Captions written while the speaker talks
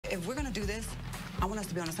we're gonna do this, I want us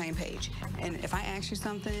to be on the same page. And if I ask you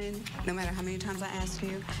something, no matter how many times I ask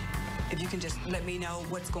you, if you can just let me know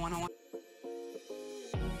what's going on.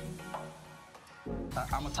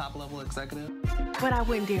 I'm a top-level executive. But I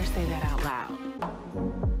wouldn't dare say that out loud.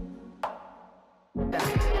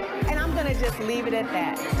 And I'm gonna just leave it at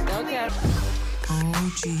that. Okay.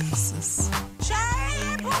 Oh, Jesus.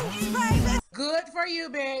 Good for you,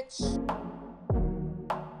 bitch.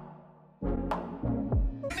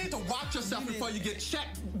 You need to watch yourself before you get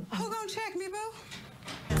checked. Who gonna check me, boo?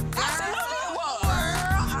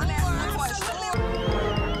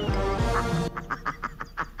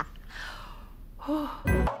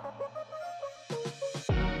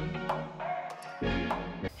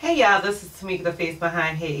 Hey y'all, this is Timeka, the face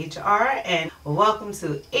behind Hey HR, and welcome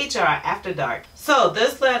to HR After Dark. So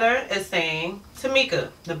this letter is saying, Timeka,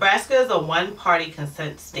 Nebraska is a one-party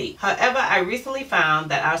consent state. However, I recently found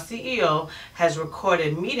that our CEO has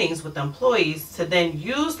recorded meetings with employees to then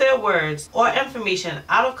use their words or information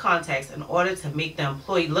out of context in order to make the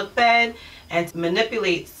employee look bad and to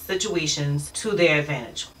manipulate situations to their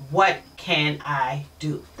advantage. What can I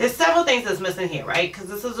do? There's several things that's missing here, right? Because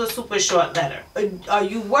this is a super short letter. Are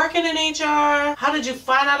you working in HR? How did you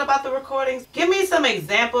find out about the recordings? Give me some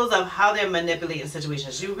examples of how they're manipulating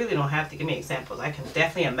situations. You really don't have to give me examples. I can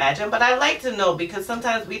definitely imagine, but I like to know because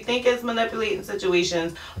sometimes we think it's manipulating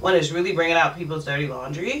situations when it's really bringing out people's dirty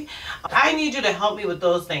laundry. I need you to help me with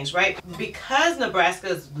those things, right? Because Nebraska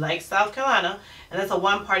is like South Carolina, and it's a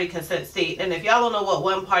one-party consent state. And if y'all don't know what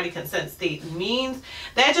one-party consent state means,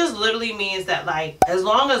 that just literally means that, like, as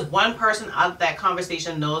long as one person out of that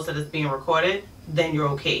conversation knows that it's being recorded, then you're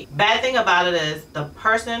okay. Bad thing about it is the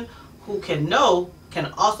person who can know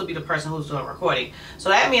can also be the person who's doing recording. So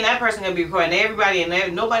that means that person can be recording everybody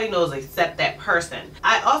and nobody knows except that person.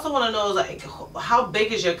 I also want to know, like, how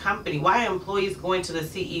big is your company? Why are employees going to the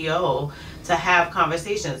CEO to have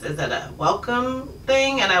conversations? Is it a welcome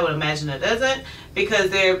thing? And I would imagine it isn't, because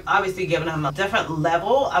they're obviously giving them a different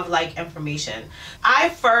level of like information. I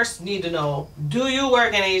first need to know, do you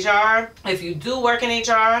work in HR? If you do work in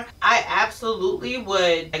HR, I absolutely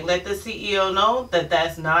would let the CEO know that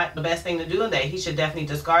that's not the best thing to do and that he should definitely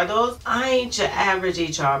discard those. I ain't your average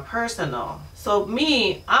HR person though. So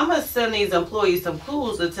me, I'm gonna send these employees some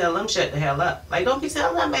clues to tell them shut the hell up. Like, don't be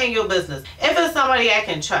telling that man your business. If it's somebody I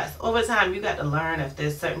can trust, over time you got to learn if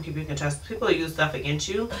there's certain people you can trust. People use stuff against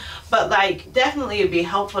you, but like definitely it'd be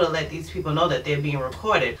helpful to let these people know that they're being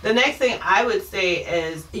recorded. The next thing I would say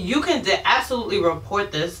is you can absolutely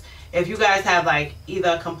report this. If you guys have like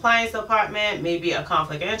either a compliance department, maybe a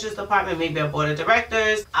conflict of interest department, maybe a board of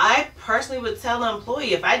directors, I personally would tell an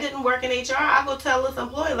employee, if I didn't work in HR, I go tell this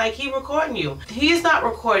employee, like, he recording you. He's not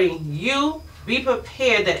recording you. Be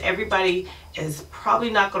prepared that everybody is probably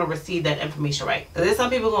not going to receive that information right. There's some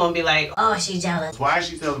people going to be like, oh, she's jealous. Why is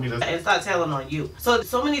she telling me this? And start telling on you.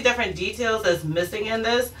 So many different details that's missing in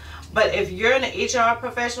this. But if you're an HR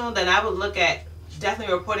professional, then I would look at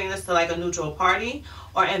definitely reporting this to like a neutral party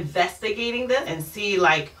or investigating this and see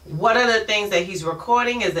like what are the things that he's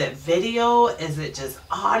recording. Is it video? Is it just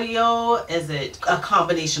audio? Is it a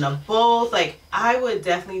combination of both? Like, I would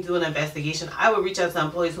definitely do an investigation. I would reach out to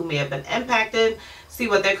employees who may have been impacted, see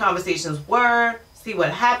what their conversations were, see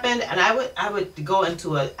what happened, and I would go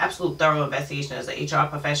into an absolute thorough investigation as an HR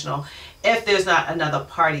professional if there's not another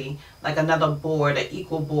party, like another board, an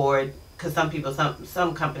equal board. Because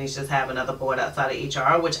some companies just have another board outside of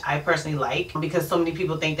HR, which I personally like, because so many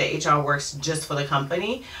people think that HR works just for the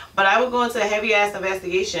company. But I would go into a heavy ass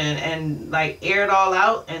investigation and like air it all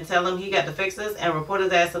out and tell him he got to fix this and report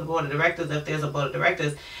his ass to the board of directors if there's a board of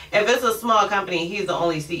directors. If it's a small company, he's the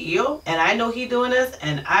only CEO and I know he doing this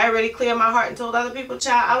and I already cleared my heart and told other people,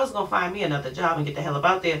 child, I was gonna find me another job and get the hell up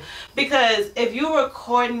out there. Because if you're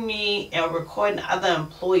recording me and recording other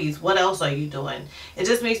employees, what else are you doing? It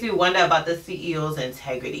just makes me wonder about the CEO's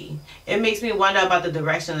integrity. It makes me wonder about the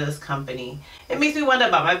direction of this company. It makes me wonder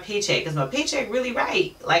about my paycheck. Is my paycheck really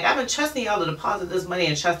right? Like, I've been trusting y'all to deposit this money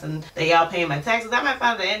and trusting that y'all paying my taxes. I might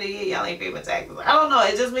find at the end of the year y'all ain't paying my taxes. I don't know.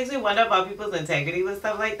 It just makes me wonder about people's integrity with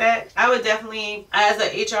stuff like that. I would definitely, as an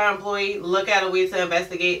HR employee, look at a way to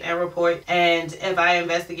investigate and report. And if I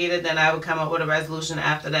investigated, then I would come up with a resolution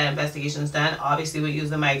after that investigation is done. Obviously, we're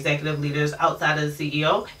using my executive leaders outside of the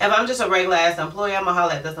CEO. If I'm just a regular ass employee, I'm gonna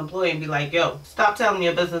holler at this employee and be like, yo, stop telling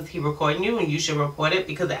your business he recording you and you should report it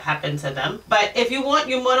because it happened to them. But But if you want,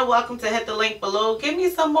 you're more than welcome to hit the link below. Give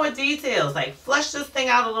me some more details. Like, flesh this thing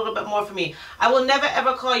out a little bit more for me. I will never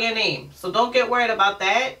ever call your name, so don't get worried about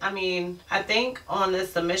that. I mean, I think on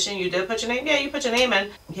this submission you did put your name. Yeah, you put your name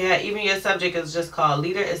in. Yeah, even your subject is just called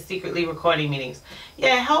Leader is Secretly Recording Meetings.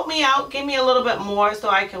 Yeah, help me out. Give me a little bit more so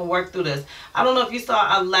I can work through this. I don't know if you saw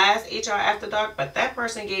our last HR After Dark, but that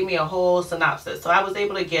person gave me a whole synopsis. So I was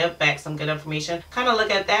able to give back some good information. Kind of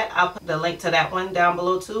look at that. I'll put the link to that one down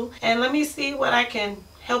below too. And let me see what I can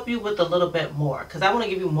help you with a little bit more, because I want to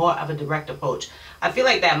give you more of a direct approach. I feel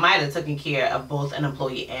like that might have taken care of both an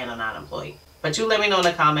employee and a non-employee. But you let me know in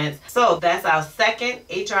the comments. So that's our second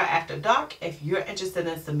HR After Dark. If you're interested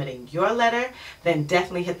in submitting your letter, then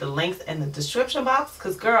definitely hit the links in the description box.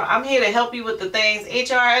 Because girl, I'm here to help you with the things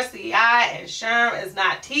HRCI and SHRM is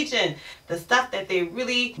not teaching. The stuff that they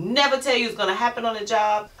really never tell you is going to happen on the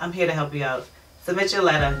job. I'm here to help you out. Submit your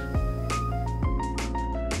letter.